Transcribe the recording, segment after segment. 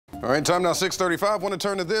All right, time now 6:35. Want to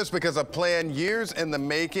turn to this because a plan years in the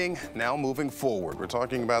making, now moving forward. We're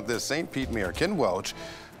talking about this. St. Pete Mayor Ken Welch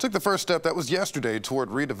took the first step, that was yesterday, toward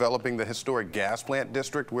redeveloping the historic gas plant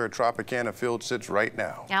district where Tropicana Field sits right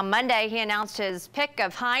now. Now Monday, he announced his pick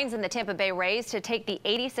of Hines and the Tampa Bay Rays to take the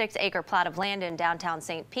 86-acre plot of land in downtown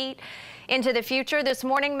St. Pete into the future. This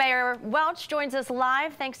morning, Mayor Welch joins us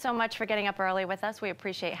live. Thanks so much for getting up early with us. We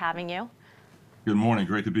appreciate having you. Good morning.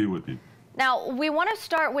 Great to be with you. Now, we want to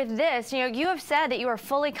start with this. You have said that you are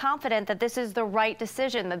fully confident that this is the right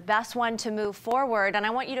decision, the best one to move forward. And I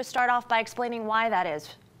want you to start off by explaining why that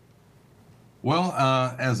is. Well,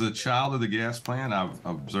 as a child of the gas plant, I've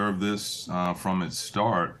observed this from its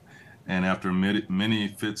start. And after many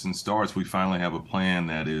fits and starts, we finally have a plan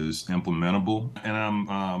that is implementable. And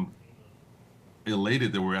I'm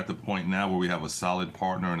elated that we're at the point now where we have a solid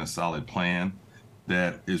partner and a solid plan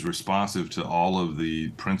that is responsive to all of the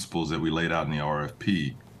principles that we laid out in the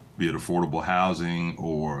RFP, be it affordable housing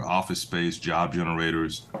or office space, job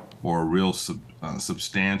generators, or a real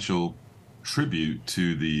substantial tribute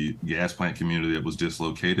to the gas plant community that was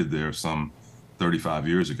dislocated there some 35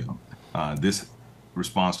 years ago. This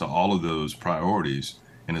responds to all of those priorities,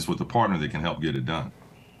 and it's with a partner that can help get it done.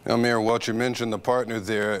 Now, Mayor Welch, you mentioned the partner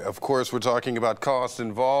there. Of course, we're talking about costs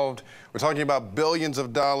involved. We're talking about billions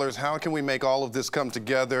of dollars. How can we make all of this come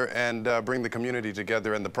together and bring the community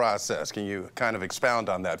together in the process? Can you kind of expound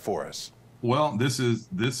on that for us? Well, this is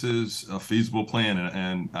a feasible plan,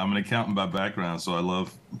 and I'm an accountant by background, so I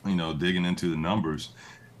love digging into the numbers.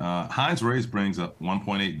 Hines Rays brings up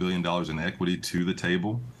 $1.8 billion in equity to the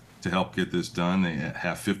table to help get this done. They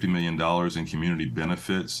have $50 million in community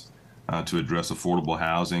benefits to address affordable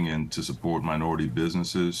housing and to support minority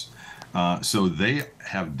businesses. So they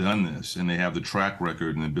have done this, and they have the track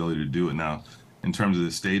record and the ability to do it. Now, in terms of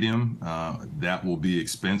the stadium, that will be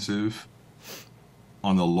expensive.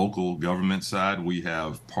 On the local government side, we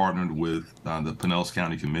have partnered with the Pinellas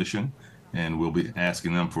County Commission, and we'll be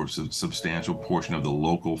asking them for a substantial portion of the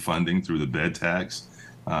local funding through the bed tax.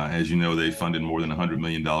 As you know, they funded more than $100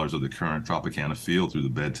 million of the current Tropicana Field through the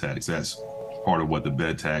bed tax. That's part of what the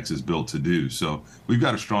bed tax is built to do. So we've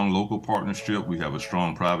got a strong local partnership. We have a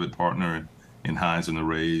strong private partner in Hines and the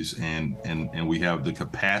Rays, and we have the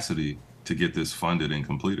capacity to get this funded and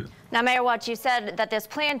completed. Now, Mayor Welch, you said that this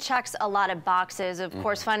plan checks a lot of boxes. Of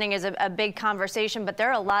course, funding is a big conversation, but there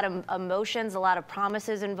are a lot of emotions, a lot of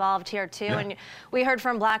promises involved here, too. Yeah. And we heard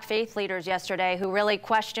from Black faith leaders yesterday who really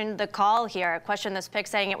questioned the call here, questioned this pick,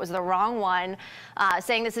 saying it was the wrong one,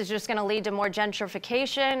 saying this is just going to lead to more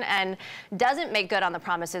gentrification and doesn't make good on the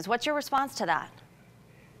promises. What's your response to that?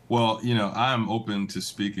 Well, I'm open to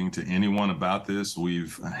speaking to anyone about this.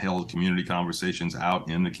 We've held community conversations out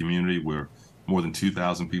in the community where more than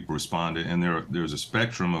 2,000 people responded, and there's a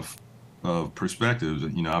spectrum of perspectives.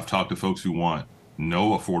 I've talked to folks who want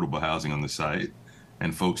no affordable housing on the site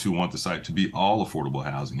and folks who want the site to be all affordable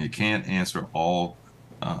housing. It can't answer all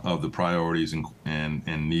of the priorities and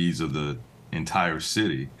needs of the entire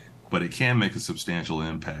city, but it can make a substantial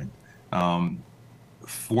impact.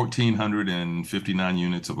 1,459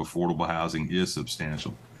 units of affordable housing is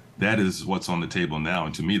substantial. That is what's on the table now,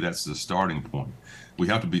 and to me, that's the starting point. We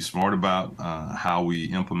have to be smart about how we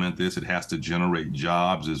implement this. It has to generate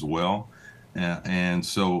jobs as well. And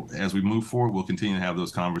so as we move forward, we'll continue to have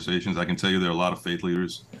those conversations. I can tell you there are a lot of faith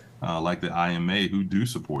leaders like the IMA who do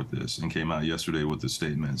support this and came out yesterday with the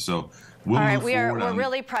statement. So we'll all right, move forward. We're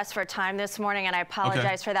really pressed for time this morning, and I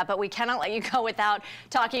apologize for that, but we cannot let you go without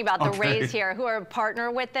talking about the Rays here, who are a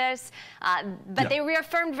partner with this. But they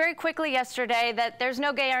reaffirmed very quickly yesterday that there's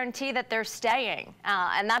no guarantee that they're staying.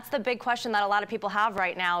 And that's the big question that a lot of people have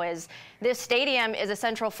right now is this stadium is a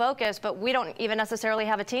central focus, but we don't even necessarily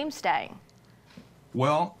have a team staying.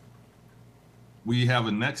 Well, we have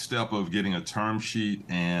a next step of getting a term sheet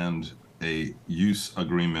and a use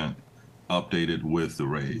agreement updated with the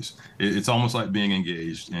Rays. It's almost like being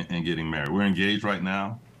engaged and getting married. We're engaged right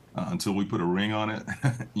now until we put a ring on it,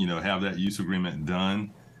 have that use agreement done,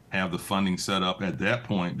 have the funding set up. At that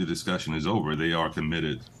point, the discussion is over. They are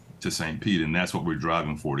committed to St. Pete, and that's what we're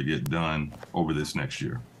driving for to get done over this next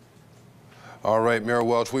year. All right, Mayor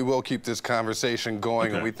Welch, we will keep this conversation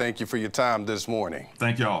going, and we thank you for your time this morning.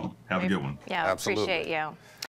 Thank y'all. Have a good one. Yeah, absolutely. Appreciate you.